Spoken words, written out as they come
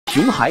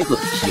熊孩子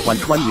喜欢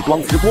穿女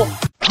装直播，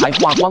还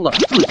花光了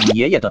自己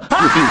爷爷的治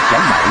病钱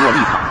买洛丽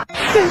塔。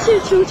感谢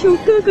球球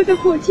哥哥的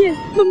火箭，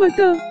么么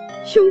哒！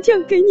熊酱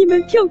给你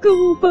们跳个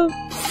舞吧。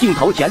镜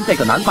头前这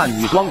个男扮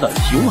女装的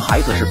熊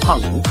孩子是胖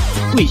虎，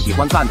最喜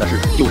欢干的事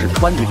就是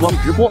穿女装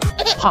直播。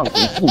胖虎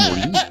父母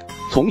离异，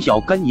从小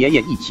跟爷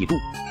爷一起住，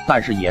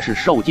但是也是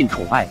受尽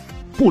宠爱。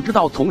不知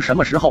道从什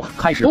么时候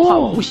开始，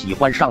胖虎喜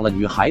欢上了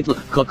女孩子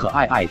可可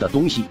爱爱的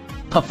东西。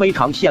他非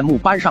常羡慕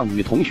班上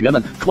女同学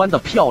们穿得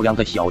漂亮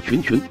的小裙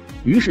裙，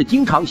于是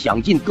经常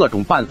想尽各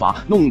种办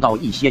法弄到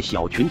一些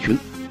小裙裙，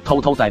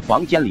偷偷在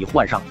房间里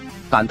换上。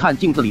感叹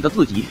镜子里的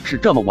自己是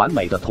这么完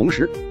美的同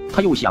时，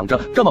他又想着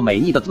这么美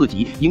丽的自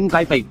己应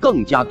该被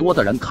更加多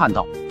的人看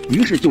到，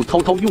于是就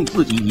偷偷用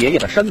自己爷爷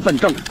的身份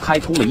证开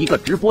通了一个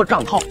直播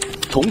账号，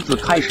从此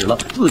开始了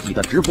自己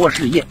的直播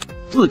事业。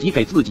自己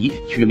给自己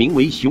取名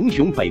为熊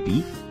熊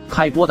baby，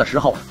 开播的时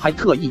候还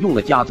特意用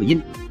了夹子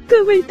音。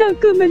各位大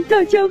哥们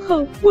大家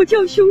好，我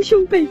叫熊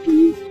熊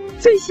baby，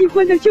 最喜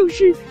欢的就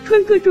是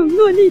穿各种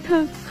洛丽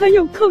塔还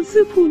有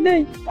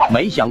cosplay。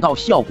没想到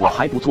效果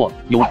还不错，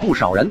有不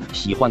少人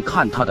喜欢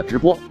看他的直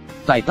播，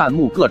在弹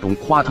幕各种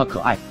夸他可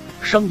爱，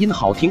声音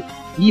好听，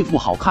衣服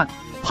好看。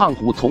胖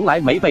虎从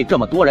来没被这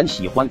么多人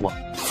喜欢过，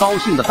高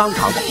兴的当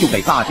场就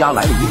给大家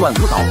来了一段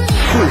舞蹈，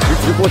顿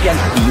时直播间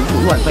礼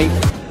物乱飞，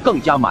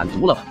更加满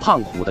足了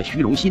胖虎的虚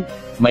荣心。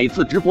每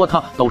次直播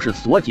他都是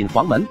锁紧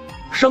房门，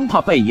生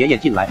怕被爷爷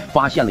进来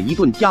发现了一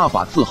顿家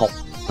法伺候。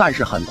但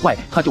是很快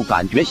他就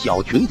感觉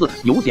小裙子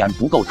有点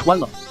不够穿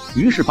了，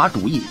于是把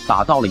主意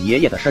打到了爷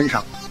爷的身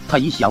上。他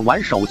以想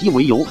玩手机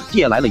为由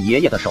借来了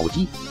爷爷的手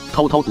机，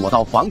偷偷躲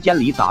到房间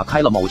里打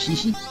开了某西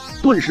西，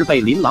顿时被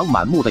琳琅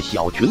满目的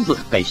小裙子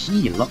给吸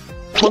引了，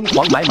疯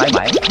狂买，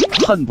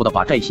恨不得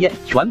把这些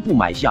全部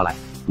买下来。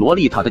洛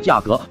丽塔的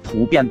价格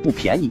普遍不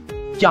便宜，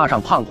加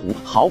上胖虎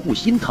毫不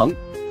心疼，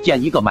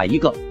见一个买一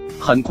个，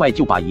很快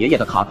就把爷爷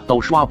的卡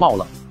都刷爆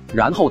了。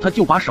然后他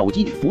就把手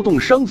机不动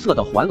声色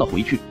地还了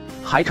回去，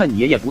还趁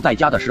爷爷不在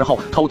家的时候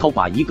偷偷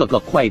把一个个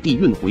快递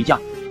运回家，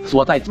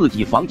锁在自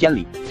己房间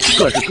里。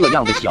各式各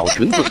样的小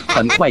裙子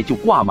很快就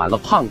挂满了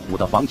胖虎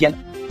的房间，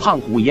胖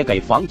虎也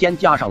给房间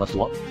加上了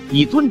锁，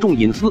以尊重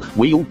隐私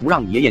为由不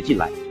让爷爷进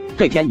来。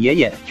这天爷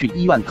爷去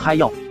医院开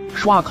药，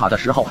刷卡的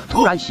时候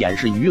突然显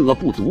示余额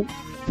不足，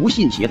不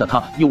信邪的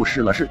他又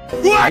试了试，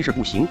还是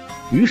不行，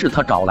于是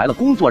他找来了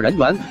工作人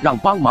员让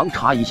帮忙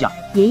查一下。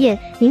爷爷，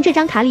您这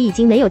张卡里已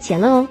经没有钱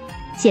了哦，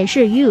显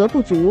示余额不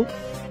足。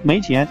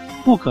没钱？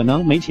不可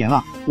能没钱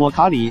了，我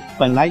卡里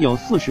本来有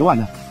40万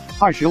呢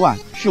，20万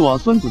是我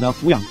孙子的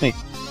抚养费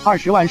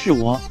，20万是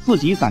我自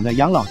己攒的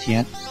养老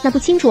钱。那不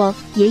清楚哦，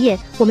爷爷，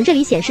我们这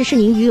里显示是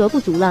您余额不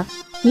足了，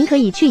您可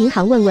以去银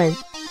行问问。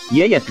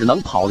爷爷只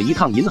能跑了一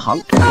趟银行，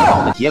得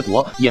到的结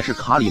果也是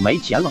卡里没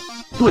钱了，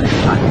顿时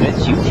感觉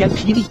晴天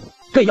霹雳。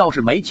这要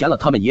是没钱了，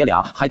他们爷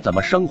俩还怎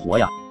么生活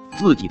呀？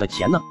自己的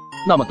钱呢？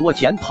那么多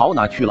钱跑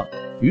哪去了？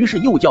于是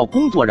又叫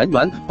工作人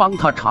员帮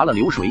他查了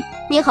流水。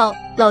您好，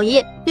老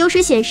爷，流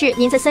水显示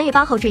您在3月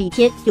8号这一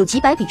天有几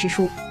百笔支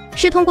出，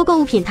是通过购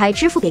物平台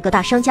支付给各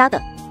大商家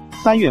的。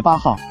3月8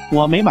号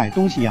我没买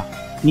东西呀，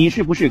你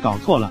是不是搞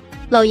错了？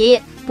老爷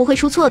爷不会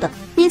出错的，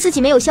您自己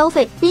没有消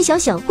费，您想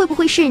想会不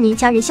会是您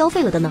家人消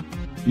费了的呢？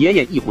爷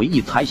爷一回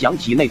忆才想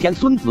起那天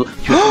孙子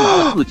确实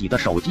拿了自己的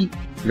手机，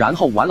然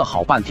后玩了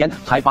好半天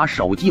才把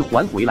手机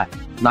还回来，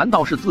难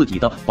道是自己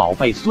的宝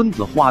贝孙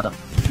子花的？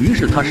于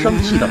是他生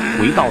气地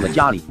回到了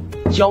家里，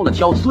敲了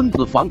敲孙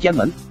子房间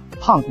门。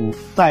胖虎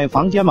在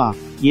房间吗？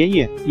爷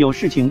爷有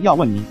事情要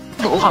问你。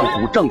胖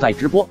虎正在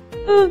直播。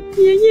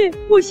爷爷，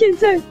我现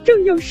在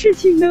正有事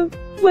情呢，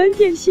晚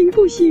点行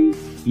不行？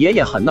爷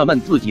爷很纳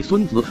闷自己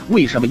孙子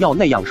为什么要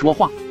那样说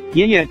话。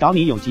爷爷找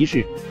你有急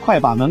事，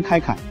快把门开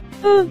开。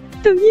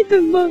等一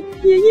等嘛，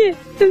爷爷，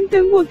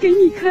等我给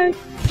你开。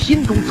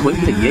心中存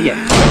疑的爷爷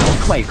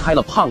踹开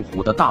了胖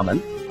虎的大门，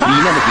里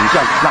面的景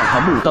象让他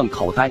目瞪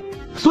口呆。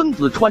孙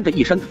子穿着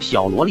一身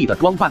小萝莉的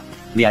装扮，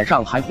脸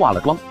上还化了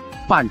妆，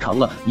扮成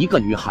了一个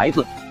女孩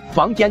子，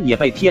房间也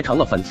被贴成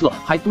了粉色，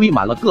还堆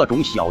满了各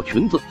种小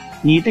裙子。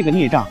你这个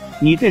孽障，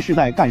你这是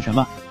在干什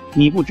么？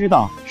你不知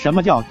道什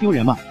么叫丢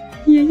人吗？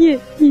爷爷，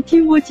你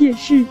听我解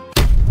释。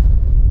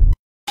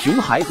熊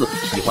孩子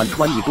喜欢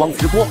穿女装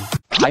直播，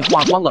还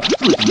花光了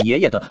自己爷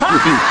爷的治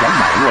病钱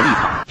买洛丽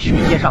塔。续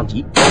接上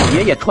集，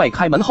爷爷踹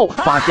开门后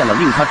发现了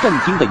令他震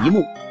惊的一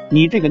幕。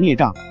你这个孽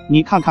障，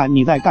你看看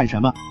你在干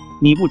什么？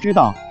你不知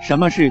道什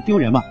么是丢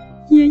人吗？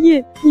爷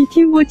爷，你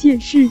听我解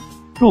释。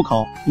住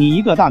口！你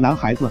一个大男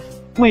孩子，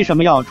为什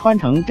么要穿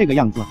成这个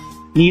样子？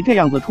你这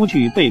样子出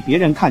去被别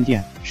人看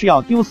见，是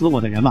要丢死我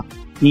的人吗？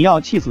你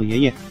要气死爷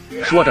爷！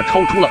说着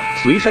抽出了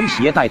随身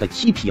携带的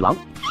七匹狼，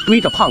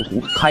追着胖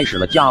虎开始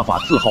了家法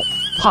伺候。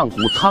胖虎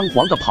仓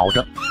皇地跑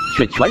着，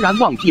却全然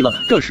忘记了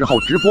这时候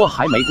直播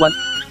还没关。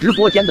直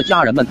播间的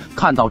家人们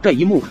看到这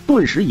一幕，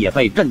顿时也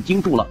被震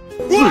惊住了。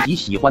自己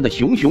喜欢的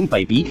熊熊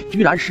baby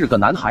居然是个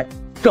男孩，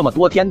这么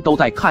多天都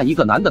在看一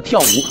个男的跳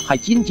舞，还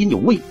津津有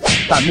味。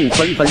弹幕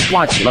纷纷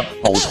刷起了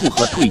呕吐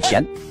和退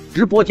钱。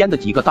直播间的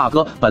几个大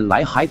哥本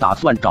来还打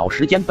算找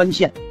时间奔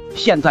现，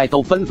现在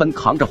都纷纷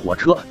扛着火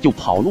车就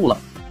跑路了。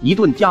一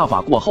顿家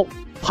法过后，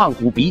胖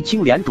虎鼻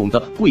青脸肿的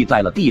跪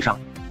在了地上。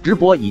直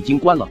播已经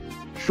关了。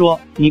说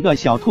你个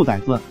小兔崽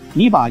子，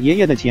你把爷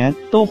爷的钱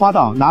都花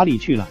到哪里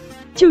去了？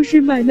就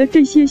是买了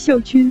这些小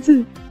裙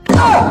子。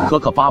磕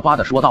磕巴巴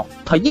的说道，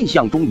他印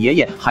象中爷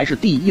爷还是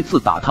第一次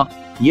打他。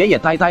爷爷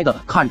呆呆的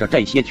看着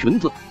这些裙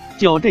子，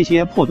就这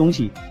些破东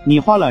西，你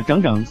花了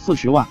整整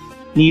40万。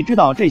你知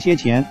道这些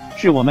钱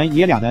是我们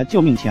爷俩的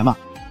救命钱吗？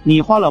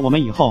你花了我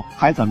们以后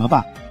还怎么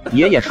办？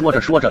爷爷说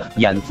着说着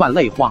眼泛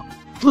泪花，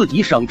自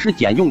己省吃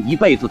俭用一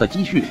辈子的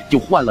积蓄就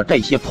换了这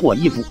些破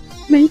衣服。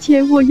没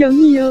钱我养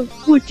你啊，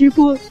我直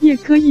播也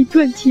可以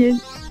赚钱，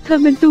他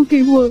们都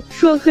给我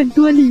刷很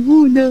多礼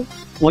物呢。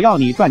我要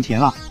你赚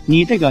钱啊！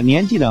你这个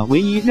年纪的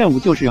唯一任务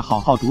就是好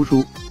好读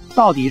书。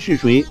到底是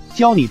谁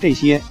教你这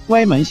些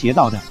歪门邪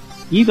道的？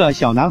一个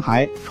小男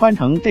孩穿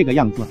成这个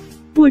样子。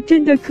我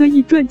真的可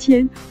以赚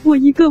钱，我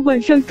一个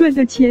晚上赚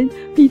的钱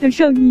比得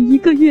上你一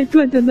个月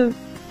赚的了，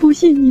不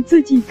信你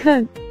自己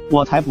看。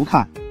我才不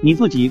看，你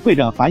自己跪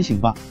着反省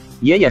吧。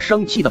爷爷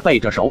生气的背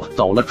着手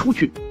走了出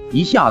去，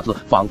一下子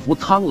仿佛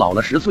苍老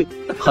了10岁。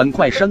很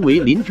快身为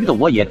邻居的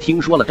我也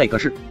听说了这个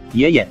事。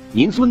爷爷，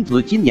您孙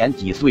子今年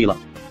几岁了？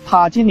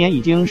他今年已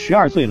经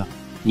12岁了。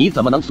你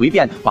怎么能随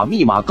便把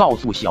密码告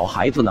诉小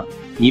孩子呢？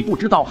你不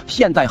知道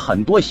现在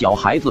很多小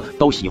孩子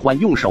都喜欢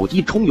用手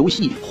机充游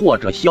戏或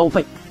者消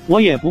费。我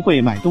也不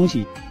会买东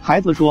西，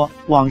孩子说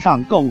网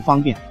上购物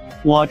方便，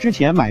我之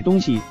前买东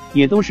西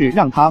也都是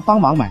让他帮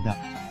忙买的。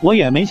我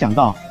也没想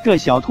到这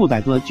小兔崽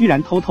子居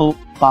然偷偷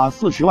把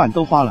40万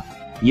都花了。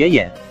爷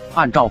爷，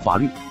按照法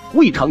律，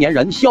未成年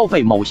人消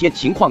费某些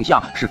情况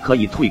下是可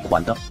以退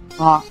款的。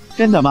啊，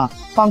真的吗？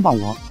帮帮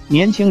我，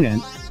年轻人。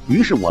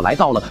于是我来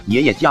到了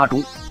爷爷家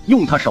中，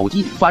用他手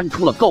机翻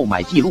出了购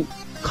买记录，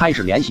开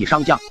始联系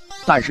商家。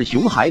但是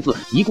熊孩子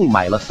一共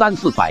买了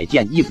300-400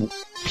件衣服，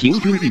平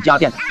均一家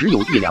店只有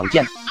1-2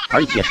件，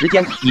而且时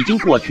间已经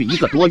过去1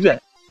个多月。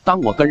当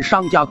我跟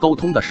商家沟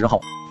通的时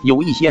候，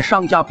有一些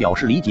商家表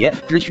示理解，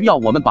只需要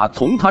我们把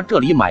从他这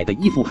里买的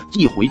衣服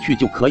寄回去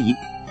就可以，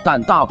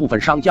但大部分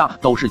商家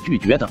都是拒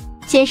绝的。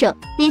先生，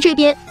您这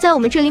边在我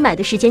们这里买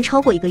的时间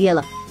超过1个月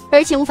了，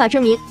而且无法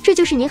证明这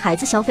就是您孩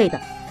子消费的。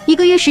1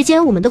个月时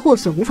间，我们的货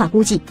损无法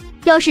估计，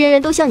要是人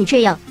人都像你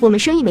这样，我们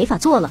生意没法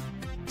做了，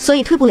所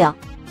以退不了。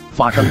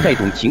发生这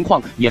种情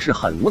况也是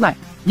很无奈，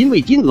因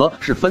为金额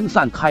是分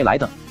散开来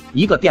的，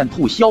一个店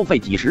铺消费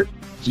几十、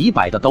几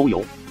百的都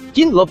有，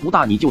金额不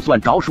大，你就算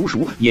找叔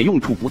叔也用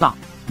处不大。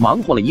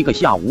忙活了1个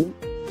下午，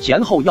前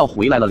后要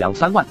回来了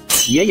2-3万，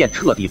爷爷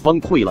彻底崩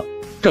溃了。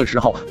这时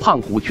候胖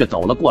虎却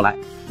走了过来，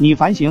你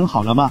反省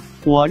好了吗？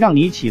我让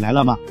你起来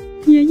了吗？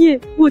爷爷，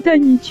我带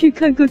你去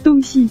看个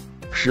东西。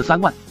13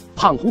万，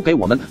胖虎给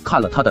我们看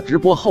了他的直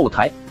播后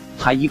台，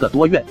才1个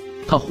多月，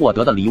他获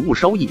得的礼物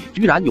收益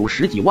居然有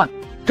10几万，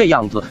这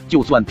样子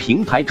就算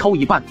平台抽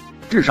一半，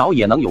至少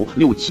也能有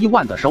6-7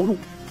万的收入。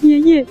爷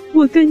爷，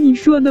我跟你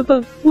说了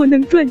吧，我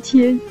能赚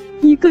钱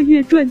，1个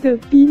月赚的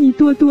比你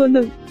多多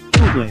了。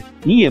住嘴！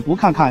你也不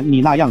看看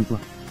你那样子，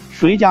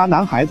谁家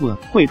男孩子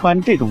会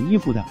穿这种衣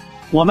服的？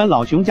我们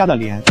老熊家的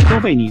脸都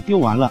被你丢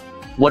完了。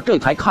我这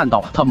才看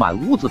到他满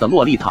屋子的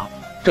洛丽塔，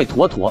这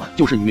妥妥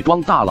就是女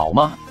装大佬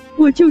吗？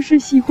我就是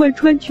喜欢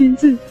穿裙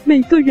子，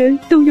每个人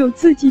都有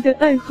自己的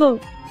爱好，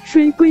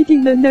谁规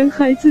定了男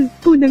孩子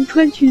不能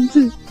穿裙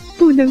子，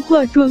不能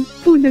化妆，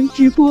不能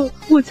直播？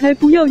我才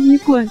不要你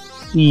管。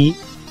你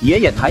爷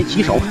爷抬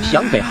起手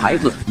想给孩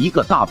子一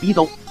个大逼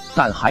兜，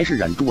但还是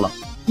忍住了。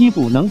衣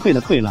服能退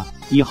的退了，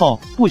以后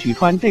不许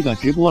穿这个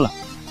直播了。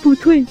不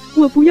退，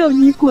我不要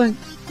你管，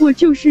我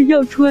就是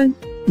要穿。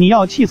你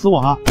要气死我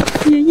啊！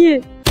爷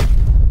爷，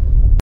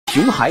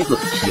熊孩子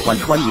喜欢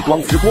穿女装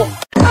直播，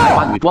还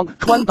把女装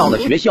穿到了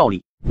学校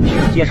里。续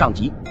接上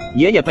集，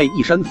爷爷被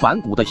一身反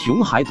骨的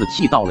熊孩子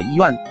气到了医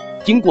院。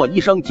经过医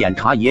生检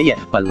查，爷爷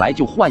本来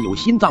就患有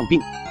心脏病，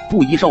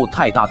不宜受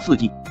太大刺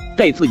激。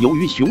这次由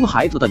于熊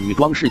孩子的女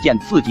装事件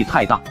刺激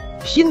太大，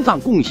心脏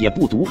供血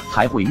不足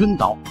才会晕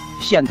倒，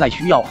现在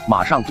需要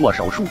马上做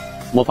手术。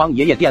我帮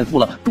爷爷垫付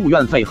了住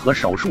院费和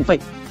手术费，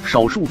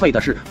手术费的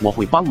事我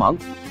会帮忙，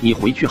你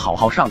回去好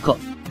好上课，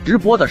直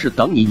播的事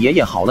等你爷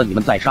爷好了你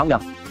们再商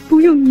量。不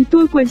用你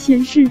多管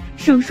闲事，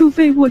手术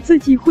费我自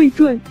己会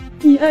赚，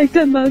你爱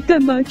干嘛干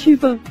嘛去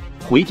吧。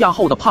回家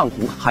后的胖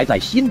虎还在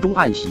心中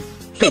暗喜，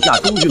这下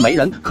终于没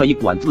人可以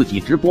管自己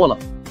直播了，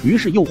于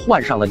是又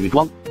换上了女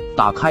装，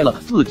打开了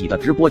自己的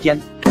直播间。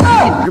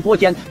进直播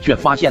间却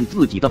发现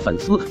自己的粉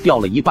丝掉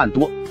了1半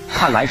多，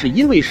看来是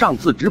因为上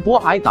次直播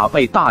挨打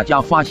被大家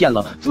发现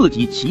了自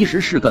己其实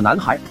是个男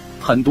孩，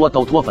很多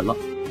都脱粉了。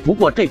不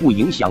过这不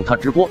影响他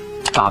直播，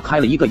打开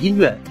了一个音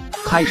乐，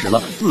开始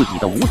了自己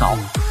的舞蹈。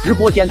直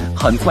播间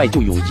很快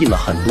就涌进了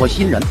很多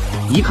新人，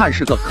一看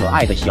是个可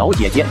爱的小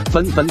姐姐，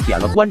纷纷点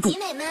了关注，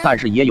但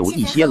是也有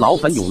一些老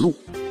粉涌入，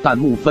弹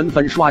幕纷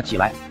纷刷起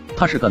来，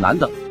他是个男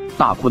的，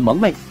大坤萌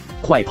妹，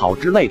快跑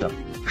之类的，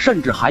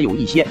甚至还有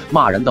一些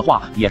骂人的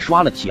话也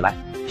刷了起来。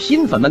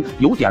新粉们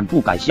有点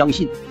不敢相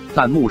信，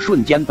弹幕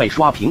瞬间被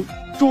刷屏。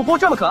主播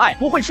这么可爱，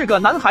不会是个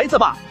男孩子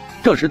吧？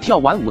这时跳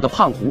完舞的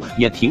胖虎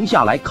也停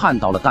下来看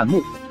到了弹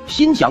幕，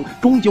心想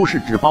终究是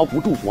纸包不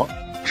住火，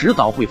迟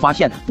早会发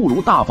现，不如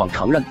大方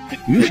承认。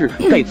于是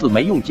这次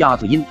没用夹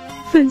子音。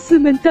粉丝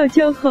们大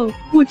家好，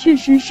我确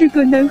实是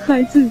个男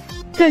孩子，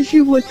但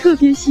是我特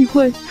别喜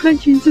欢穿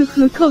裙子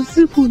和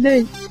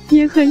cosplay，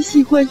也很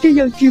喜欢这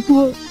样直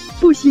播。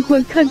不喜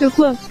欢看的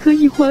话可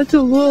以划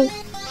走哦。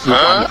此话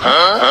一出，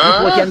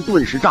直播间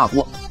顿时炸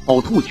锅，呕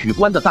吐取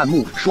关的弹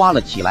幕刷了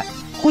起来。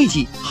晦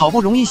气，好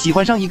不容易喜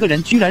欢上一个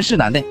人，居然是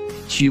男的，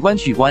取关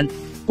取关！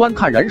观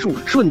看人数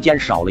瞬间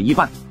少了一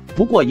半，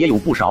不过也有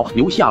不少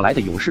留下来的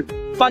勇士。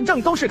反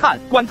正都是看，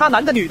管他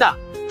男的女的。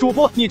主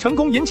播，你成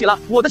功引起了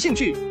我的兴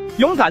趣，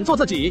勇敢做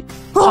自己。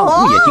胖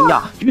虎也惊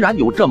讶，居然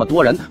有这么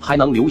多人还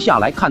能留下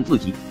来看自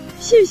己。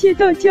谢谢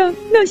大家，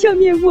那下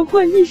面我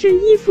换一身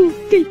衣服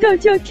给大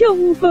家跳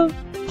舞吧。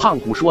胖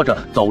虎说着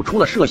走出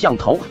了摄像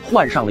头，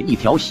换上了一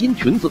条新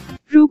裙子。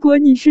如果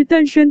你是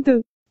单身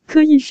的，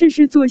可以试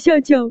试左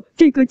下角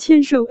这个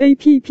牵手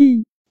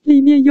APP，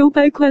 里面有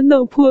100款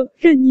老婆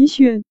任你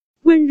选，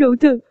温柔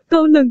的、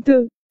高冷的、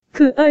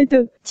可爱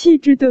的、气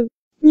质的，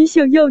你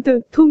想要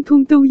的通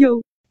通都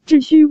有，只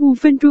需5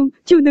分钟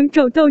就能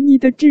找到你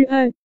的挚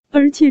爱，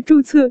而且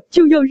注册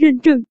就要认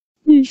证，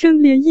女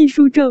生连艺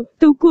术照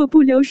都过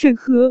不了审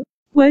核，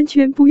完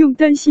全不用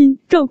担心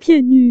照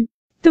片女，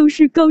都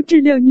是高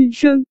质量女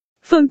生，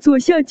放左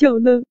下角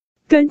了，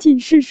赶紧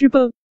试试吧。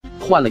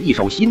换了一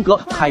首新歌，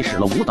开始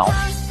了舞蹈。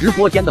直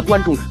播间的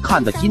观众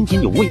看得津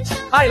津有味。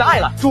爱了爱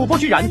了，主播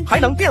居然还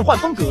能变换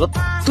风格。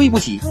对不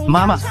起，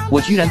妈妈，我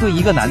居然对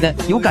一个男的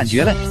有感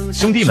觉了。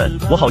兄弟们，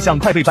我好像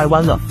快被掰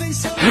弯了。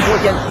直播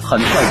间很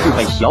快就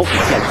被小火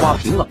箭刷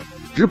屏了。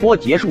直播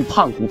结束，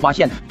胖虎发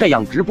现这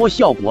样直播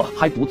效果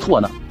还不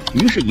错呢，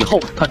于是以后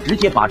他直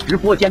接把直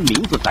播间名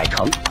字改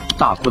成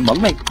大坤萌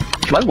妹，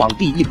全网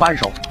第一扳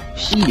手，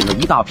吸引了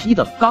一大批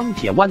的钢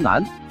铁湾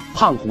男。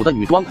胖虎的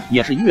女装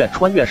也是越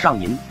穿越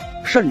上瘾，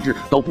甚至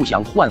都不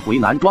想换回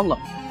男装了。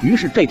于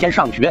是这天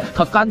上学，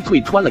他干脆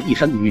穿了一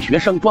身女学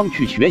生装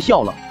去学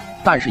校了。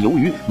但是由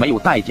于没有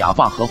戴假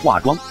发和化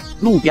妆，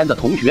路边的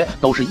同学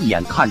都是一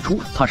眼看出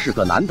他是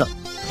个男的，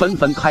纷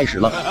纷开始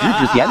了指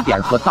指点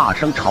点和大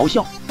声嘲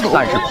笑。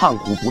但是胖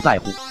虎不在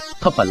乎，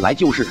他本来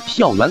就是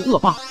校园恶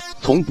霸，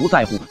从不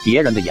在乎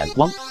别人的眼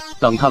光。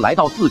等他来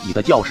到自己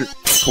的教室，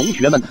同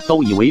学们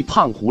都以为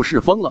胖虎是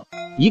疯了，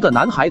一个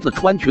男孩子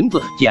穿裙子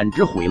简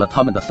直毁了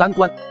他们的三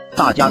观。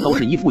大家都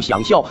是一副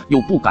想笑又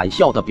不敢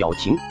笑的表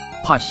情，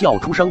怕笑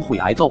出声会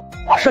挨揍。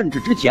甚至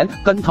之前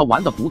跟他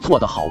玩得不错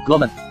的好哥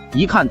们，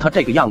一看他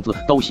这个样子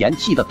都嫌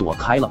弃的躲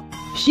开了，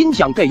心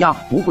想这丫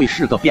不会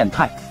是个变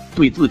态，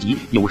对自己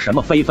有什么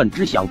非分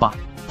之想吧。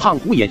胖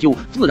虎也就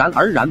自然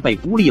而然被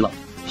孤立了。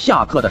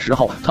下课的时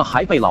候，他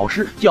还被老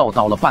师叫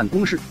到了办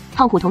公室。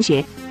胖虎同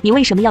学，你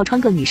为什么要穿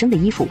个女生的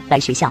衣服来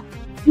学校？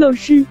老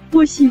师，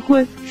我喜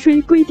欢。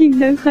谁规定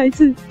男孩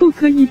子不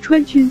可以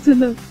穿裙子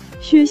了？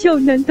学校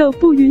难道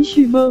不允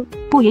许吗？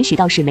不允许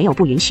倒是没有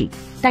不允许，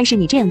但是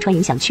你这样穿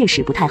影响确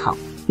实不太好，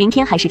明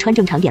天还是穿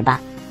正常点吧。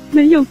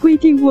没有规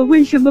定我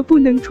为什么不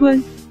能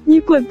穿，你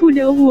管不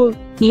了我。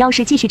你要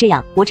是继续这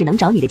样，我只能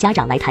找你的家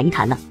长来谈一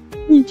谈了。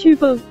你去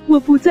吧，我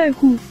不在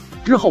乎。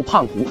之后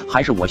胖虎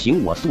还是我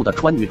行我素的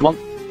穿女装，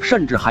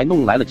甚至还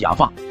弄来了假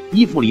发，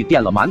衣服里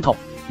垫了馒头，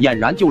俨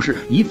然就是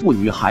一副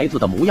女孩子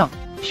的模样。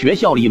学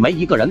校里没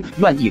一个人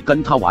愿意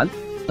跟他玩，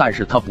但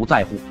是他不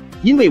在乎，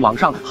因为网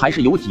上还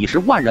是有几十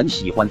万人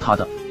喜欢他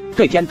的。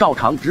这天照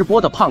常直播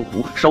的胖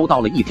虎收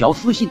到了一条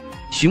私信：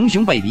熊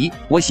熊 baby，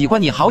 我喜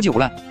欢你好久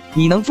了，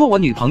你能做我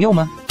女朋友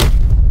吗？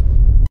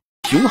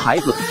熊孩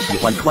子喜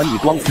欢穿女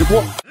装直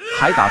播，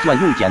还打算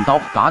用剪刀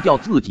嘎掉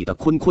自己的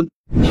坤坤。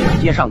紧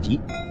接上集，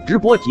直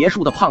播结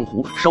束的胖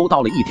虎收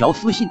到了一条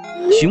私信：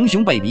熊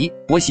熊 baby，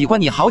 我喜欢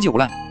你好久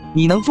了，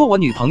你能做我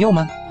女朋友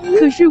吗？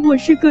可是我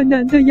是个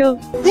男的呀。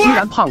虽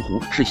然胖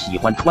虎是喜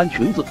欢穿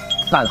裙子，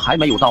但还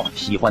没有到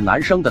喜欢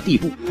男生的地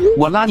步。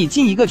我拉你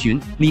进一个群，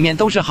里面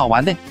都是好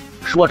玩的。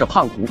说着，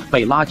胖虎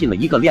被拉进了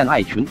一个恋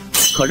爱群，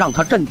可让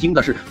他震惊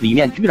的是，里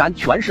面居然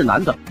全是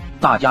男的，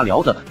大家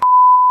聊的。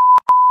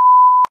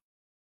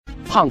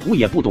胖虎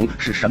也不懂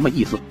是什么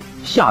意思，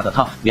吓得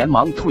他连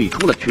忙退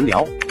出了群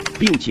聊，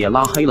并且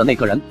拉黑了那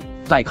个人。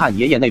再看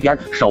爷爷那边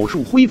手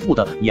术恢复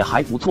的也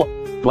还不错，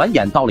转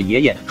眼到了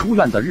爷爷出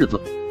院的日子，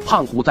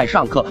胖虎在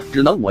上课，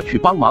只能我去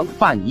帮忙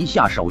办一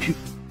下手续。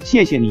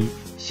谢谢你，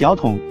小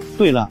桶。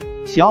对了，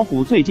小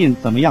虎最近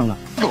怎么样了？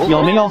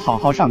有没有好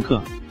好上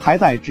课？还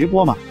在直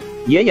播吗？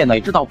爷爷哪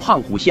知道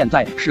胖虎现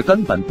在是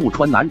根本不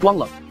穿男装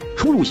了，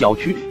出入小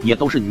区也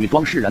都是女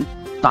装示人。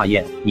大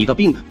爷，你的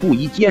病不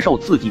宜接受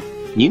刺激，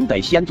您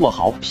得先做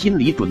好心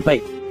理准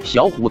备。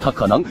小虎他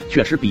可能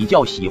确实比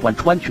较喜欢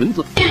穿裙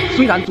子，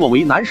虽然作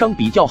为男生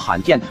比较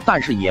罕见，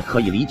但是也可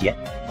以理解。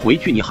回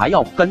去你还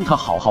要跟他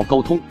好好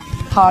沟通。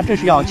他这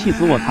是要气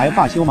死我才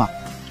罢休吗？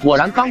果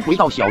然刚回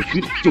到小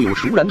区，就有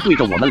熟人对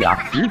着我们俩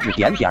指指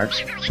点点，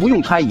不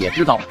用猜也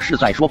知道是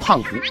在说胖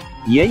虎。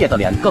爷爷的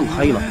脸更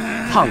黑了。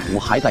胖虎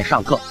还在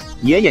上课，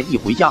爷爷一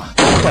回家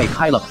就踹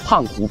开了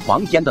胖虎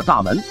房间的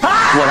大门，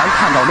果然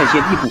看到那些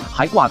衣服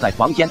还挂在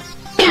房间，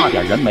差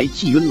点人没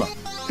气晕了。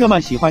这么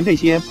喜欢这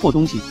些破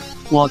东西，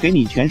我给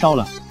你全烧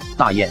了。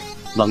大爷，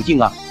冷静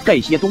啊，这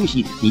些东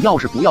西你要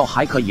是不要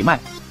还可以卖，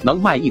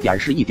能卖一点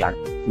是一点。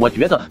我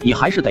觉得你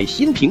还是得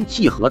心平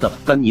气和的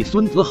跟你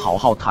孙子好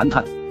好谈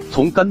谈，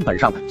从根本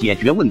上解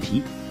决问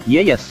题。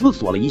爷爷思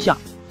索了一下，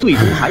最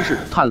终还是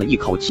叹了一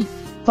口气。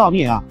造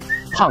孽啊！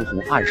胖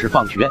虎按时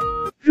放学。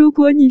如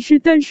果你是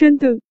单身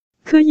的，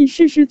可以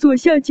试试左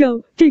下角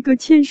这个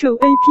牵手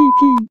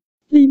APP，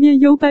 里面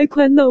有100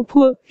款老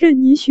婆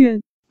任你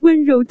选，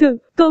温柔的、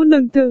高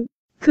冷的、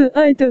可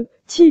爱的、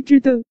气质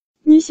的，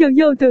你想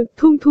要的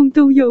通通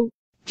都有，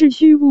只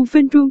需5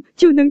分钟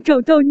就能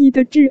找到你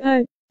的挚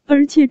爱，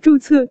而且注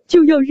册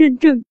就要认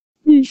证，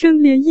女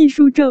生连艺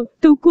术照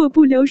都过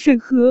不了审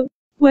核，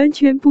完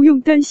全不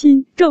用担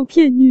心照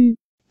骗女，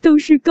都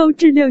是高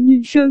质量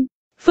女生。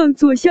放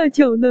左下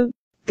角了，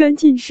赶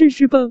紧试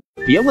试吧。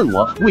别问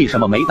我为什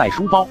么没带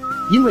书包，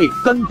因为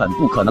根本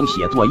不可能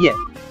写作业。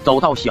走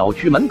到小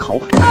区门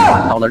口，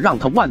看到了让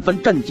他万分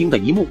震惊的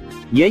一幕：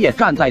爷爷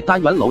站在单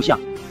元楼下，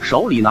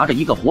手里拿着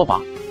一个火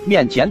把，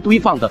面前堆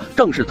放的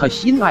正是他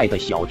心爱的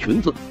小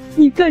裙子。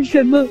你干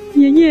什么，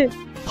爷爷？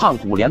胖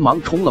虎连忙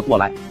冲了过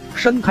来，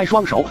伸开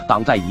双手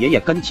挡在爷爷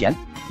跟前。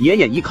爷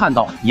爷一看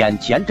到眼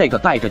前这个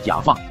戴着假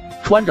发、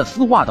穿着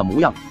丝袜的模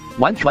样，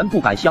完全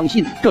不敢相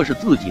信这是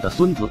自己的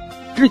孙子。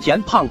之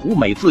前胖虎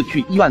每次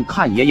去医院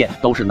看爷爷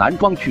都是男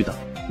装去的，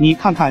你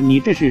看看你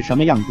这是什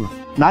么样子？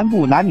男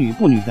不男女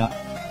不女的，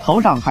头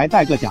上还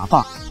戴个假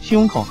发，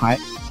胸口还……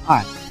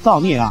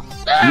造孽啊！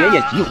爷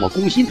爷急火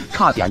攻心，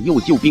差点又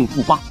旧病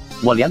复发。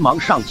我连忙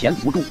上前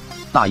扶住，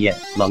大爷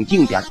冷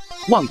静点，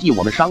忘记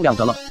我们商量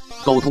的了，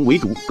沟通为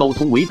主，沟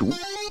通为主。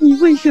你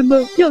为什么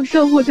要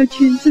烧我的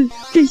裙子？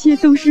这些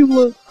都是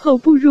我好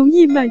不容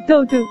易买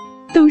到的，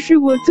都是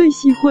我最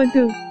喜欢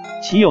的。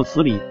岂有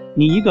此理！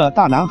你一个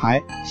大男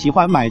孩，喜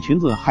欢买裙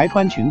子还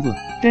穿裙子，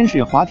真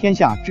是滑天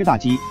下之大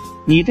稽！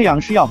你这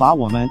样是要把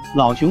我们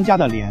老熊家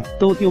的脸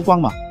都丢光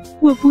吗？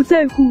我不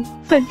在乎，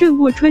反正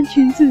我穿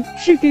裙子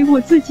是给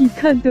我自己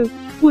看的，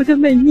我的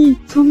美丽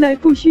从来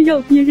不需要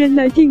别人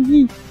来定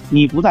义。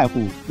你不在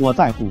乎，我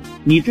在乎。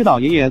你知道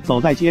爷爷走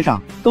在街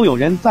上都有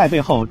人在背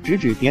后指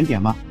指点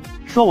点吗？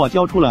说我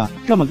教出了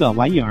这么个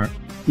玩意儿，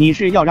你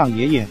是要让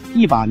爷爷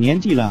一把年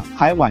纪了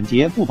还晚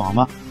节不保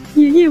吗？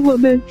爷爷，我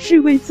们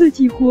是为自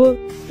己活，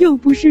又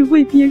不是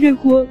为别人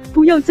活，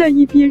不要在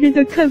意别人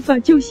的看法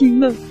就行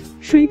了。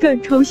谁敢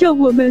嘲笑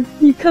我们，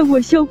你看我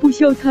笑不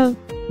笑他？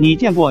你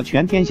见过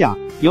全天下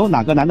有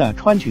哪个男的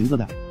穿裙子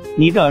的？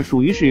你这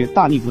属于是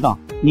大逆不道，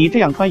你这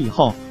样穿以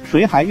后，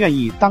谁还愿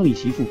意当你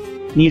媳妇？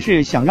你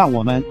是想让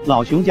我们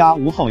老熊家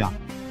无后呀？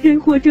人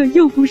活着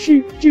又不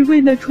是只为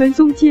了传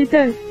宗接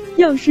代，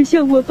要是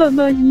像我爸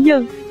妈一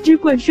样，只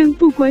管生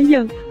不管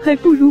养，还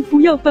不如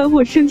不要把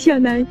我生下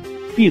来。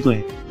闭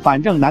嘴！反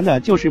正男的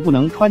就是不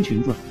能穿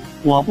裙子，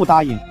我不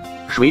答应。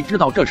谁知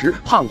道这时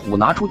胖虎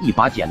拿出一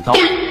把剪刀，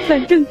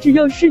反正只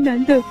要是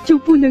男的就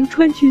不能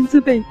穿裙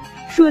子呗。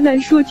说来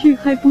说去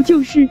还不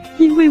就是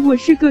因为我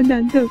是个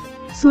男的，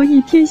所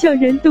以天下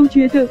人都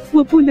觉得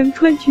我不能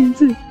穿裙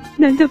子。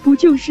男的不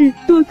就是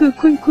多个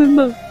坤坤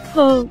吗？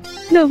好，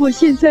那我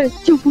现在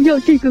就不要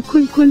这个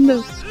坤坤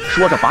了。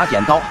说着把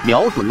剪刀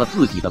瞄准了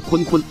自己的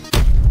坤坤。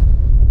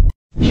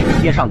续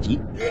接上集。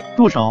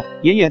住手！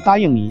爷爷答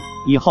应你，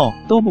以后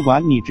都不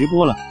管你直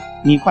播了，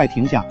你快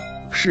停下。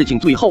事情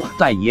最后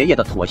在爷爷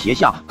的妥协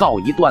下告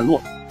一段落。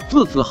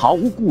自此毫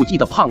无顾忌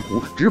的胖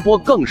虎直播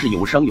更是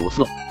有声有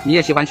色。你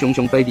也喜欢熊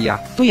熊 baby 啊？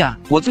对呀，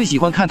我最喜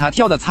欢看他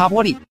跳的擦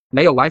玻璃。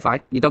没有 WiFi，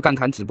 你都敢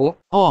看直播？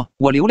哦，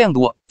我流量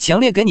多，强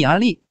烈给你安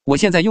利。我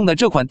现在用的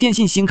这款电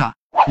信新卡，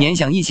年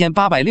享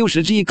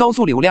1860G 高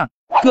速流量，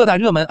各大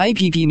热门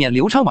APP 免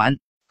流畅玩，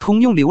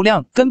通用流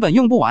量根本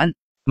用不完。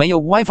没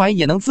有 WiFi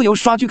也能自由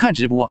刷剧看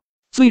直播。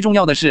最重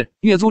要的是，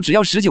月租只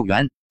要19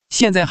元，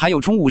现在还有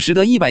充50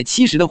得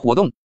170的活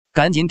动，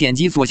赶紧点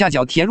击左下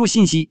角填入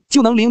信息，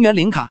就能0元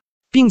领卡，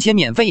并且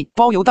免费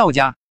包邮到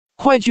家，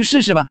快去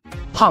试试吧！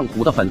胖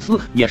虎的粉丝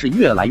也是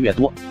越来越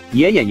多，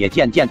爷爷也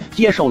渐渐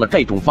接受了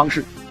这种方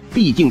式，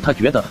毕竟他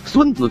觉得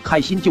孙子开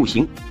心就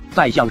行，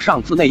再像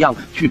上次那样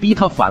去逼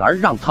他，反而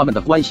让他们的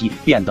关系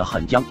变得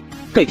很僵。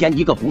这天，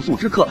一个不速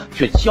之客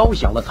却敲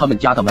响了他们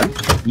家的门，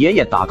爷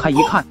爷打开一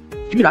看，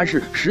居然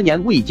是10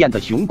年未见的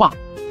熊爸。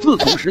自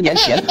从10年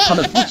前他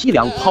们夫妻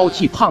俩抛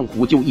弃胖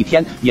虎，就一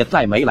天也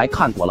再没来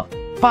看过了。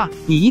爸，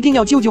你一定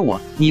要救救我！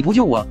你不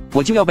救我，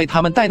我就要被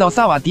他们带到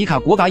萨瓦迪卡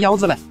国嘎腰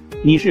子了。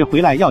你是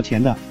回来要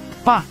钱的？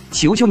爸，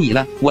求求你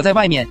了，我在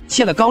外面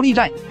欠了高利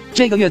债，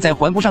这个月再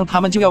还不上，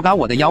他们就要嘎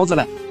我的腰子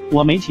了。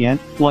我没钱，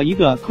我一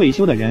个退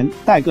休的人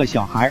带个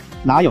小孩，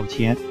哪有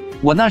钱？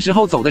我那时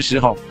候走的时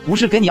候，不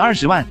是给你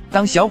20万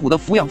当小虎的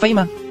抚养费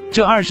吗？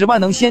这20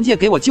万能先借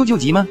给我救救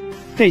急吗？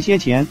这些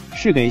钱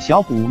是给小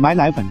虎买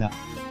奶粉的，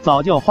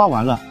早就花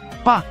完了。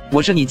爸，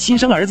我是你亲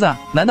生儿子啊，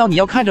难道你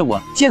要看着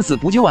我见死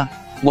不救啊？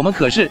我们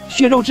可是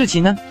血肉至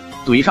亲啊！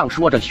嘴上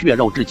说着血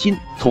肉至亲，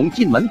从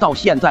进门到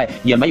现在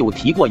也没有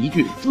提过一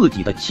句自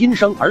己的亲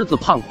生儿子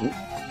胖虎，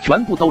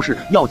全部都是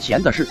要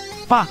钱的事。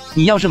爸，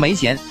你要是没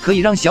钱，可以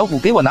让小虎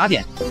给我拿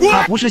点，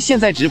他不是现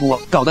在直播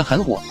搞得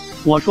很火，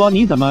我说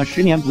你怎么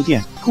10年不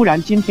见，突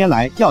然今天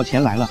来要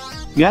钱来了？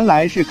原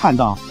来是看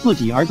到自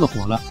己儿子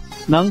火了，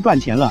能赚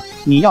钱了，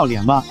你要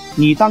脸吗？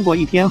你当过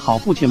一天好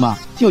父亲吗？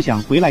就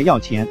想回来要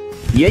钱？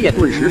爷爷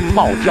顿时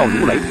暴跳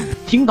如雷，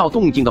听到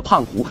动静的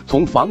胖虎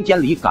从房间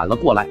里赶了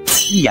过来，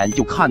一眼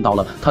就看到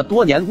了他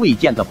多年未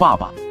见的爸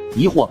爸，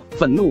疑惑、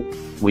愤怒、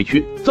委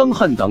屈、憎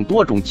恨等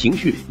多种情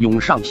绪涌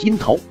上心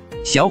头。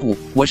小虎，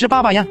我是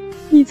爸爸呀！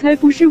你才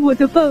不是我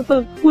的爸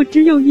爸，我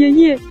只有爷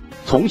爷。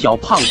从小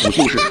胖虎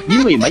就是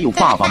因为没有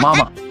爸爸妈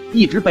妈，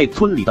一直被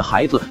村里的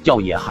孩子叫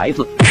野孩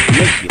子，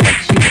也喜欢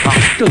欺负他，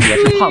这也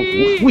是胖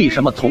虎为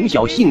什么从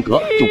小性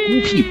格就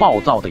孤僻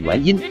暴躁的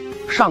原因。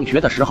上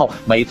学的时候，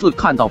每次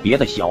看到别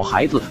的小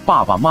孩子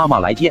爸爸妈妈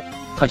来接，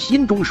他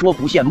心中说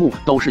不羡慕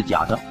都是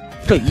假的，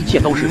这一切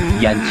都是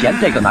眼前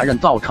这个男人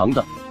造成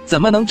的。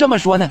怎么能这么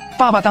说呢？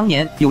爸爸当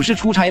年有事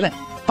出差了，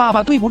爸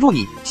爸对不住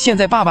你，现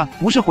在爸爸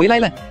不是回来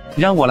了，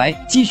让我来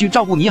继续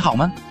照顾你好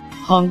吗？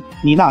哼，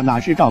你那哪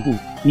是照顾，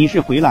你是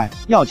回来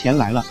要钱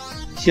来了。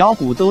小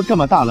虎都这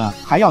么大了，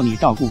还要你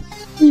照顾？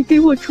你给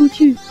我出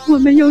去！我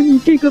没有你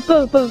这个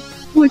爸爸，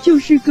我就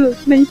是个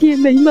没爹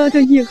没妈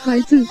的野孩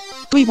子。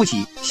对不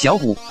起，小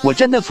虎，我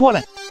真的错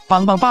了，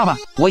帮帮爸爸，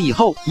我以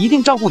后一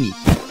定照顾你。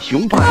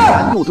熊爸竟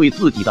然又对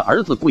自己的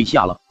儿子跪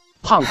下了。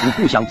胖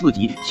虎不想自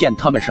己欠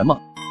他们什么，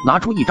拿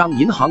出一张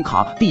银行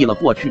卡递了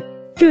过去。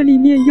这里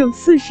面有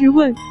40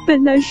万，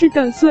本来是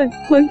打算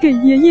还给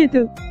爷爷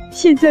的，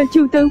现在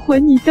就当还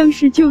你当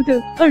时救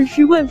的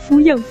20万抚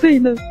养费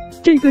了。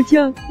这个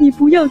家你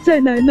不要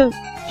再来了。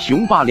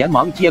熊爸连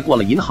忙接过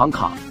了银行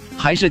卡，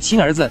还是亲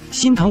儿子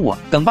心疼我，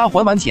等爸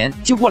还完钱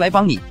就过来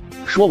帮你。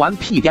说完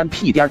屁颠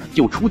屁颠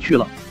就出去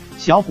了。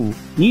小虎，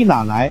你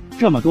哪来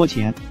这么多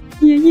钱？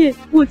爷爷，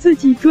我自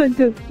己赚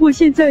的，我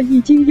现在已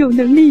经有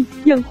能力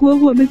养活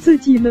我们自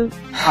己了。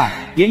哎，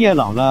爷爷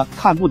老了，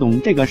看不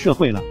懂这个社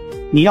会了，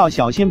你要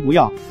小心不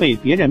要被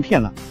别人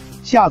骗了。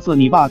下次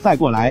你爸再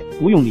过来，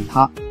不用理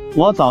他，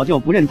我早就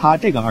不认他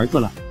这个儿子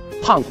了。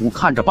胖虎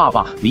看着爸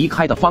爸离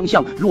开的方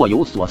向若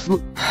有所思，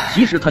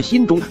其实他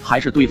心中还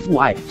是对父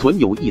爱存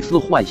有一丝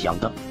幻想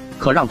的。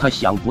可让他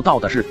想不到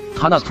的是，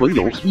他那存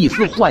有一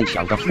丝幻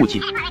想的父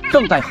亲，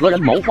正在和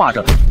人谋划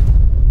着。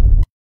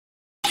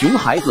熊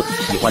孩子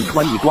喜欢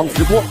穿女装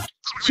直播，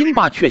亲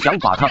爸却想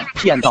把他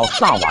骗到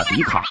萨瓦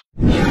迪卡。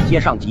接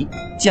上集，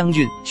将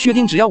军确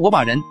定只要我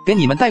把人给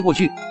你们带过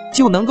去，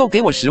就能够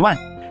给我10万？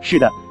是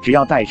的，只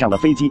要带上了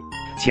飞机，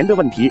钱的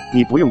问题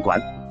你不用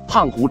管。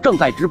胖虎正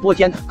在直播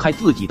间开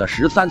自己的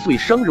13岁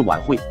生日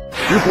晚会，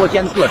直播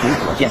间各种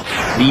火箭，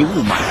礼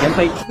物满天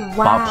飞，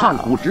把胖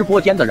虎直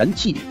播间的人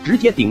气直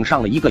接顶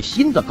上了一个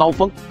新的高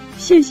峰。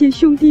谢谢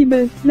兄弟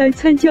们来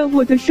参加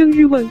我的生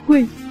日晚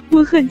会，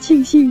我很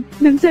庆幸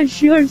能在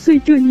12岁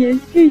这年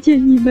遇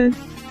见你们。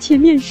前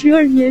面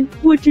12年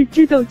我只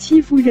知道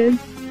欺负人，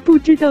不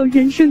知道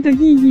人生的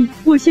意义，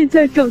我现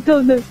在找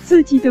到了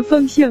自己的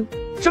方向。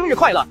生日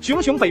快乐，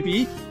熊熊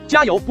baby，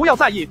 加油，不要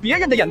在意别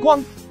人的眼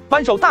光，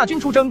扳手大军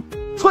出征，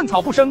寸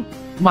草不生。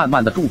慢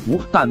慢的祝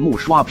福弹幕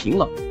刷屏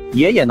了，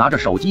爷爷拿着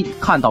手机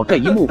看到这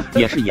一幕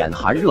也是眼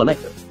含热泪，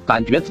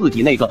感觉自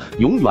己那个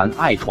永远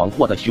爱闯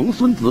祸的熊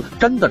孙子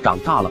真的长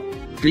大了，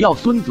只要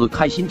孙子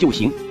开心就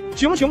行。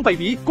熊熊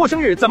baby 过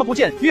生日怎么不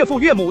见岳父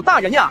岳母大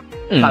人呀？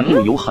弹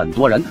幕有很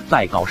多人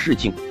在搞事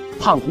情，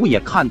胖虎也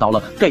看到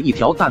了这一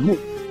条弹幕。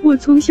我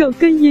从小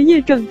跟爷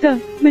爷长大，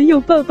没有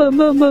爸爸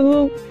妈妈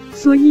哦，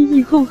所以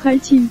以后还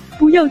请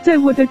不要在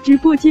我的直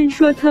播间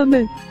刷他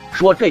们。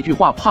说这句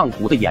话，胖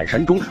虎的眼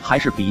神中还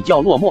是比较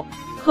落寞。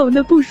好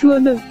了，不说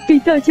了，给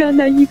大家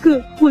来一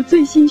个我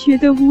最新学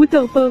的舞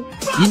蹈吧。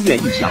音乐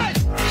一响，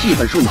气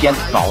氛瞬间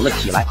搞了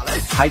起来。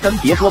还真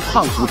别说，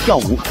胖虎跳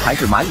舞还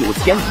是蛮有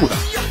天赋的，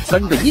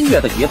跟着音乐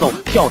的节奏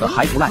跳得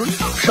还不赖。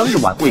生日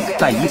晚会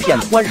在一片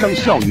欢声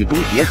笑语中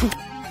结束。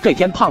这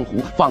天胖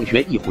虎放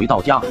学一回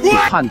到家，就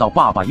看到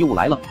爸爸又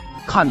来了，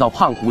看到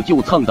胖虎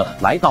就蹭的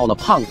来到了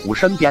胖虎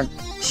身边。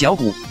小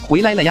虎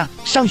回来了呀，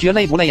上学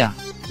累不累呀？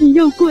你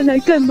又过来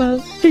干嘛？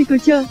这个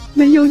家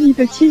没有你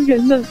的亲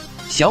人了。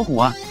小虎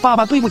啊，爸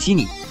爸对不起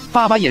你，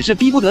爸爸也是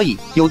逼不得已，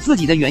有自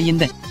己的原因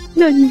的。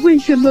那你为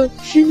什么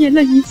10年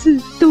了一次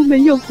都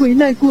没有回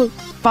来过？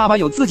爸爸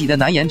有自己的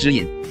难言之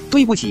隐，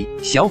对不起，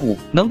小虎，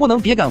能不能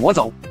别赶我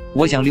走？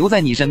我想留在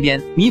你身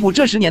边，弥补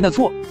这10年的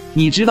错。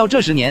你知道这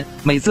10年，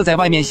每次在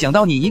外面想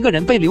到你一个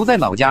人被留在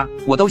老家，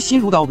我都心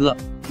如刀割。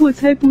我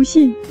才不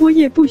信，我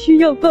也不需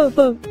要爸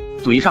爸。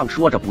嘴上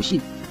说着不信，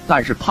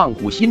但是胖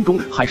虎心中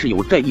还是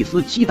有这一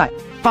丝期待。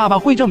爸爸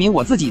会证明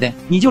我自己的，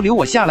你就留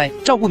我下来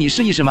照顾你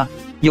试一试吗？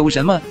有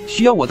什么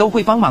需要我都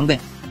会帮忙的。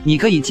你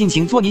可以尽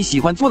情做你喜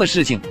欢做的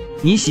事情，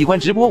你喜欢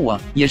直播，我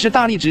也是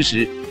大力支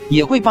持，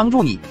也会帮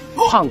助你。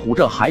胖虎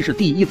这还是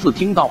第一次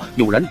听到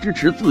有人支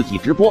持自己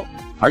直播，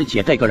而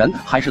且这个人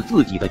还是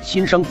自己的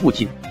亲生父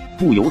亲，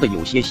不由得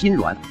有些心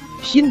软，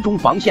心中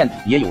防线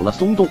也有了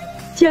松动。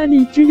家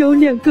里只有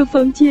2个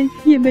房间，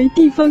也没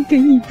地方给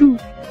你住。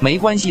没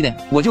关系的，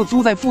我就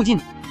租在附近，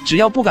只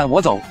要不赶我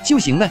走就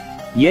行了。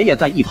爷爷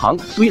在一旁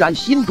虽然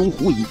心中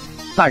狐疑，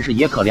但是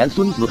也可怜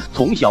孙子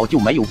从小就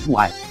没有父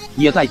爱，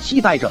也在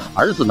期待着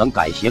儿子能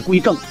改邪归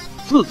正。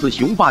自此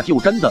熊爸就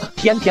真的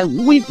天天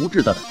无微不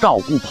至的照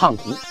顾胖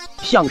虎，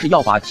像是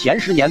要把前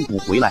10年补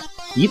回来。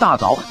一大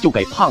早就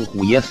给胖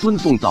虎爷孙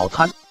送早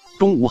餐，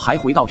中午还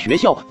回到学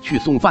校去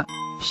送饭，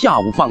下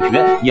午放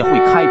学也会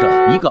开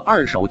着一个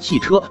2手汽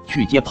车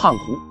去接胖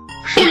虎，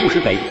时不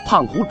时给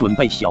胖虎准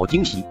备小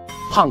惊喜。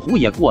胖虎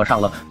也过上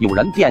了有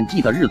人惦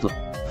记的日子，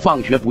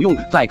放学不用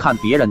再看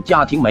别人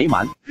家庭美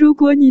满。如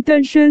果你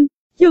单身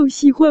又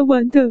喜欢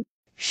玩的，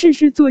试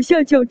试左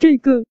下角这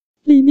个，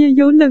里面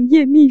有冷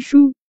艳秘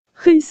书、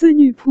黑丝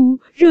女仆、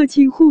热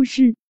情护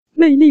士、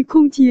美丽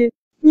空姐，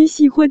你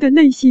喜欢的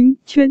类型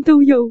全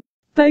都有，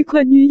百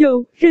款女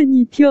友任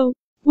你挑。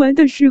玩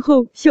的时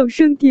候小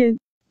声点，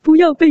不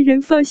要被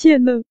人发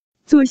现了。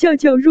左下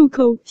角入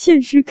口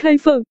限时开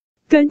放，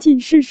赶紧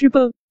试试吧。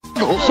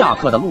下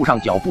课的路上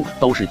脚步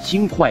都是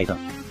轻快的，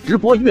直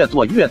播越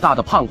做越大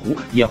的胖虎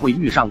也会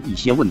遇上一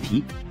些问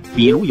题，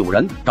比如有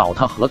人找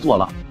他合作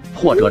了，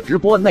或者直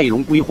播内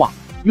容规划、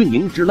运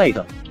营之类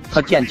的，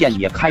他渐渐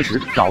也开始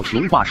找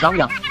熊爸商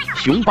量。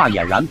熊爸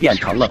俨然变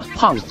成了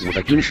胖虎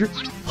的军师，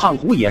胖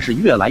虎也是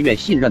越来越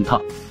信任他，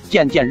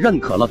渐渐认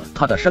可了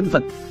他的身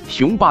份。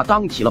熊爸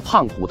当起了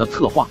胖虎的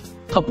策划，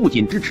他不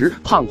仅支持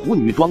胖虎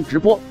女装直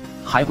播，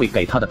还会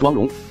给他的妆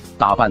容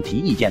打扮提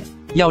意见。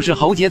要是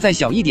喉结再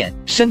小一点，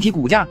身体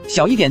骨架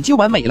小一点就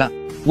完美了，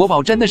我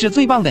宝真的是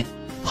最棒的。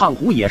胖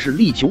虎也是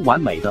力求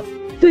完美的。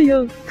对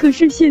啊，可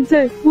是现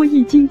在我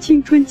已经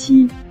青春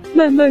期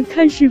慢慢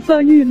开始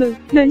发育了，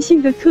男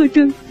性的特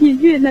征也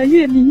越来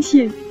越明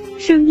显，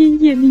声音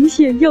也明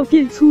显要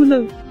变粗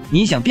了。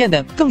你想变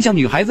得更像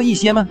女孩子一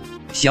些吗，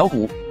小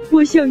虎？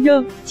我想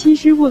要，其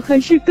实我还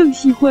是更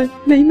喜欢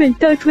美美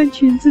大穿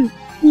裙子，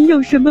你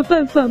有什么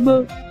办法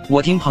吗？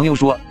我听朋友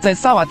说在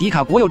萨瓦迪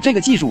卡国有这个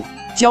技术，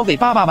交给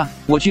爸爸吧，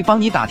我去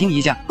帮你打听一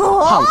下。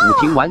胖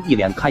虎听完一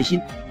脸开心，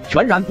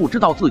全然不知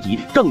道自己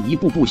正一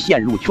步步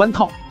陷入圈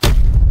套。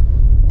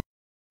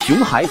熊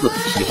孩子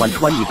喜欢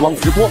穿女装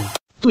直播，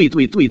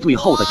最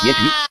后的结局，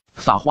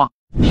撒花。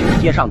续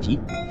接上集，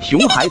熊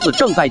孩子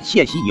正在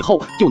窃喜以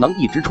后就能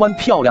一直穿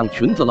漂亮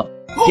裙子了。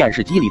电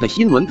视机里的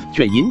新闻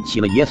却引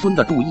起了爷孙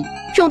的注意。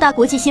重大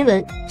国际新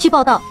闻，据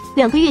报道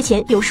，2个月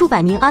前有数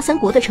百名阿三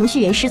国的程序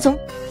员失踪，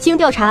经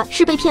调查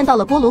是被骗到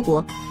了波罗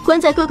国，关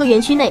在各个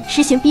园区内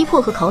实行逼迫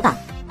和拷打。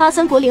阿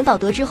三国领导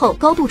得知后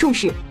高度重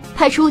视，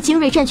派出精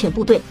锐战犬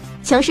部队，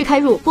强势开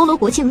入波罗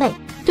国境内，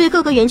对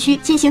各个园区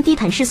进行地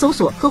毯式搜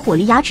索和火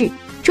力压制，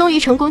终于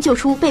成功救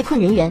出被困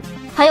人员，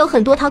还有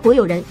很多他国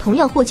友人同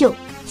样获救。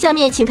下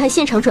面请看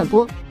现场转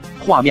播。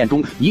画面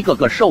中，一个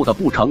个瘦得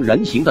不成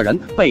人形的人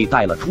被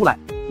带了出来，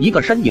一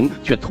个身影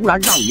却突然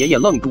让爷爷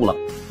愣住了。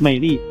美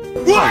丽。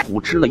胖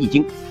虎吃了一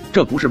惊，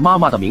这不是妈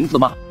妈的名字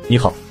吗？你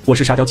好，我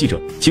是沙雕记者，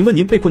请问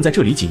您被困在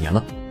这里几年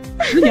了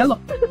？10年了，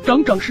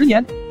整整10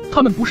年。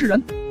他们不是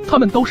人，他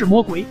们都是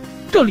魔鬼，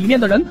这里面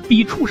的人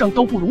比畜生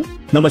都不如。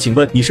那么请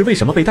问你是为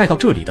什么被带到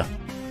这里的？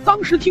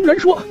当时听人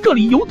说这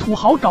里有土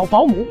豪找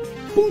保姆，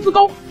工资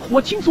高，活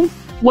轻松，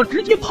我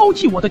直接抛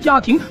弃我的家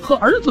庭和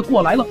儿子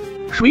过来了。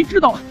谁知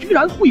道居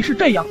然会是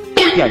这样。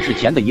电视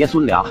前的爷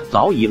孙俩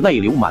早已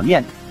泪流满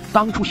面，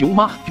当初熊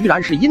妈居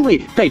然是因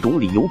为这种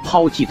理由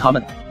抛弃他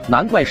们，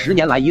难怪10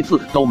年来一次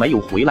都没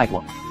有回来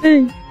过。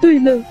哎，对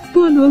了，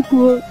波罗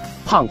国。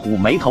胖虎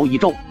眉头一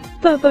皱，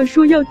爸爸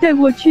说要带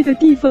我去的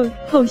地方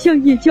好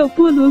像也叫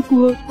波罗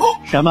国。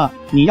什么？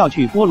你要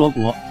去波罗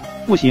国？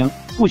不行，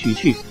不许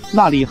去，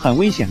那里很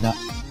危险的。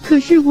可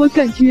是我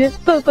感觉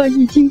爸爸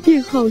已经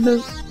变好了，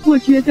我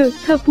觉得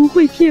他不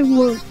会骗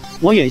我。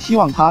我也希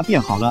望他变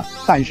好了，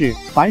但是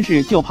凡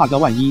事就怕个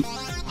万一。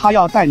他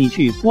要带你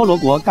去波罗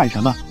国干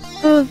什么？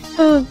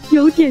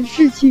有点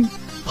事情。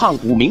胖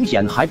虎明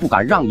显还不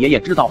敢让爷爷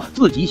知道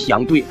自己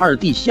想对二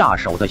弟下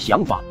手的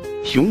想法。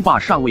熊爸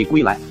尚未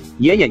归来，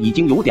爷爷已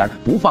经有点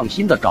不放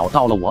心的找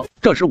到了我。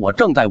这时我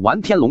正在玩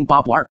《天龙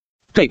八部2》，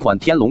这款《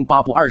天龙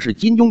八部2》是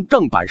金庸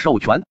正版授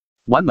权，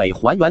完美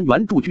还原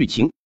原著剧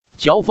情，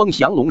乔峰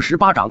降龙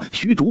18掌，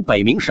虚竹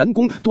北冥神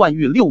功，断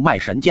玉6脉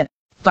神剑，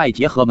再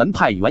结合门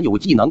派原有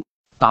技能，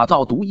打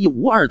造独一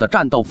无二的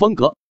战斗风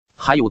格，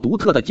还有独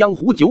特的江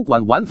湖酒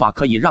馆玩法，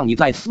可以让你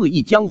在肆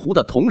意江湖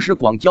的同时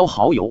广交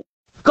好友。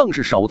更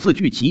是首次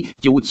聚齐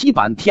97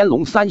版天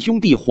龙3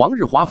兄弟黄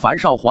日华、樊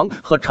少皇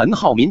和陈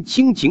浩民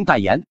倾情代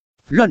言，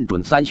认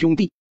准3兄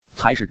弟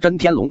才是真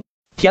天龙。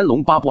天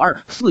龙八部2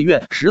 4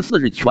月14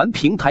日全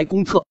平台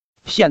公测，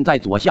现在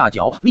左下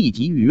角立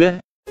即预约。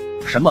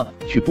什么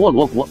去波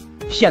罗国？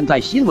现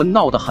在新闻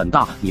闹得很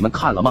大，你们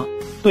看了吗？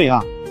对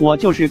啊，我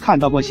就是看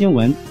到过新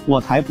闻，我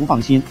才不放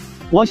心。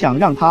我想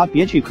让他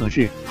别去，可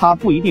是他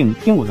不一定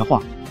听我的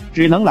话，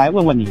只能来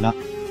问问你了。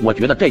我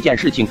觉得这件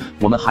事情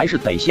我们还是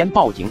得先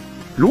报警。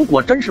如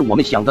果真是我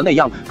们想的那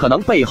样，可能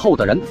背后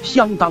的人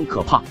相当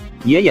可怕。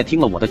爷爷听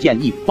了我的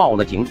建议，报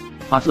了警。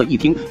阿瑟一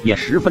听也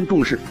十分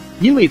重视，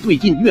因为最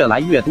近越来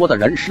越多的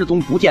人失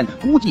踪不见，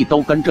估计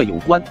都跟这有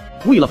关。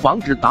为了防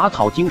止打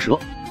草惊蛇，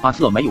阿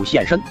瑟没有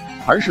现身，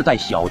而是在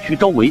小区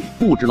周围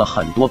布置了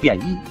很多便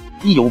衣，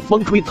一有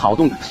风吹草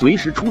动随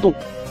时出动。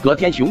隔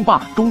天熊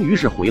爸终于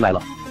是回来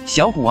了。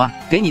小虎啊，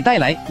给你带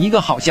来一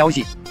个好消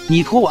息，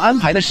你托我安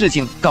排的事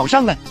情搞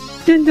上了。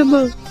真的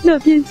吗？那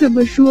边怎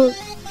么说？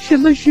什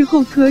么时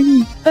候可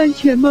以？安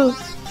全吗？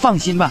放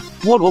心吧，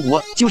菠萝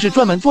国就是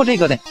专门做这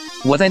个的。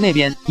我在那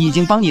边已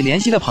经帮你联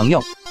系了朋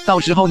友，到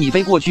时候你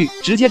飞过去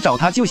直接找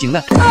他就行了。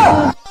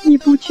啊，你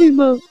不去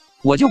吗？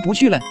我就不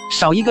去了，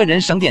少一个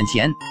人省点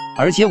钱，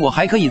而且我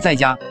还可以在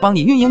家帮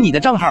你运营你的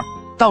账号。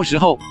到时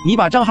候你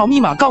把账号密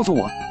码告诉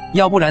我，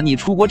要不然你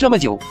出国这么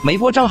久没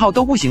拨账号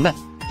都不行了。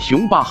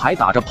熊爸还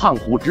打着胖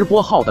虎直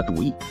播号的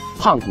主意，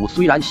胖虎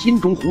虽然心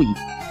中狐疑，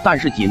但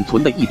是仅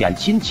存的一点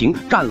亲情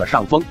占了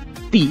上风，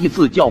第一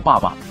次叫爸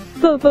爸。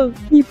爸爸，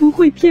你不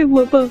会骗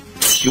我吧？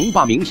熊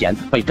爸明显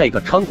被这个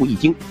称呼一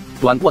惊，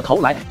转过头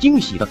来惊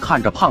喜地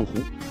看着胖虎。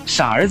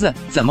傻儿子，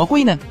怎么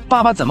会呢？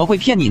爸爸怎么会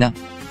骗你呢？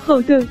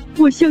好的，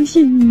我相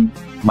信你。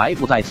埋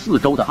伏在四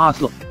周的阿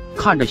瑟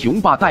看着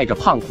熊爸带着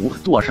胖虎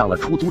坐上了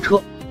出租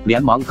车，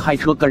连忙开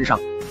车跟上，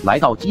来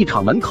到机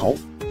场门口。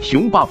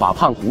熊爸把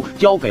胖虎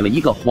交给了一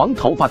个黄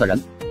头发的人。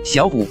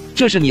小虎，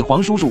这是你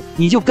黄叔叔，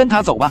你就跟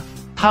他走吧，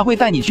他会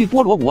带你去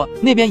菠萝国，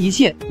那边一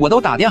切我都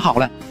打点好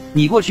了，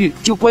你过去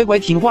就乖乖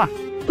听话。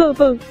爸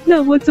爸，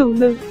那我走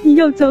了，你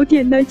要早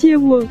点来接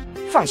我。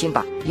放心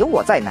吧，有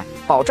我在呢，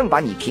保证把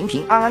你平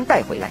平安安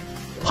带回来。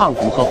胖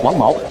虎和黄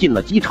毛进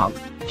了机场，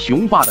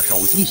熊爸的手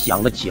机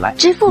响了起来，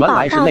支付宝原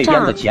来是那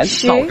边的钱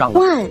到账了。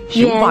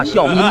熊爸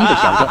笑眯眯的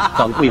想着，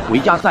等会回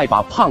家再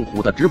把胖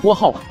虎的直播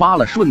号扒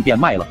了，顺便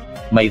卖了，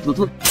美滋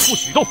滋。不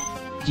许动！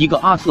几个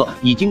阿瑟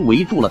已经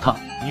围住了他。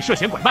你涉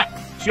嫌拐卖，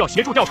需要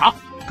协助调查，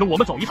跟我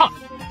们走一趟。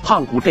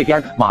胖虎这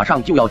边马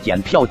上就要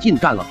检票进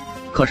站了，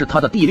可是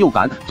他的第六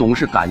感总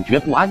是感觉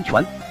不安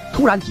全。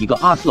突然几个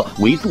阿瑟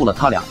围住了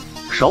他俩，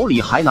手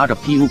里还拿着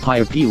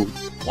PU。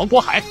黄渤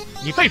海，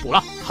你被捕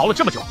了，逃了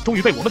这么久，终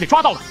于被我们给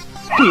抓到了。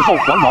最后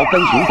黄毛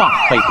跟熊爸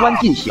被关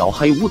进小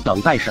黑屋等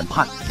待审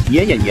判。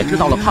爷爷也知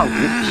道了胖虎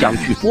想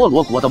去菠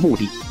萝国的目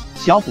的。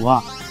小虎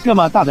啊，这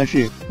么大的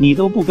事你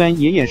都不跟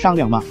爷爷商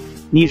量吗？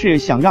你是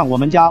想让我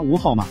们家无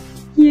后吗？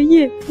爷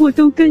爷，我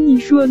都跟你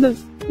说了，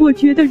我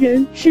觉得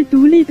人是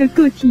独立的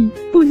个体，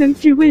不能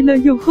只为了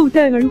有后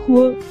代而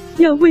活，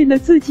要为了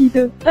自己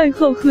的爱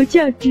好和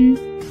价值。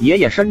爷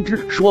爷深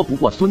知说不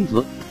过孙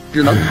子，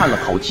只能叹了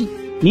口气。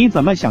你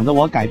怎么想的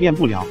我改变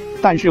不了，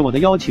但是我的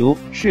要求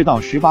是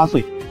到18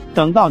岁，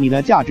等到你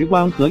的价值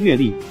观和阅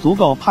历足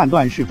够判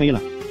断是非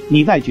了，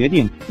你再决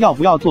定要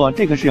不要做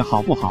这个事，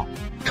好不好？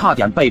差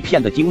点被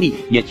骗的经历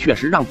也确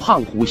实让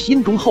胖虎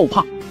心中后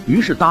怕，于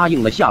是答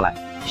应了下来。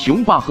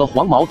熊爸和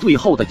黄毛最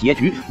后的结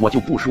局我就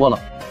不说了，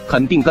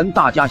肯定跟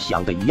大家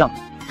想的一样。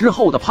之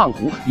后的胖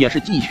虎也是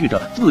继续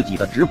着自己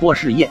的直播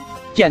事业，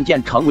渐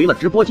渐成为了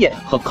直播界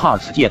和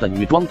cos 界的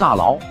女装大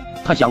佬。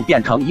他想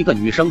变成一个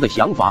女生的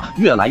想法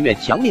越来越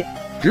强烈，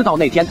直到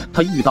那天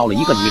他遇到了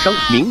一个女生，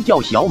名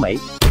叫小美。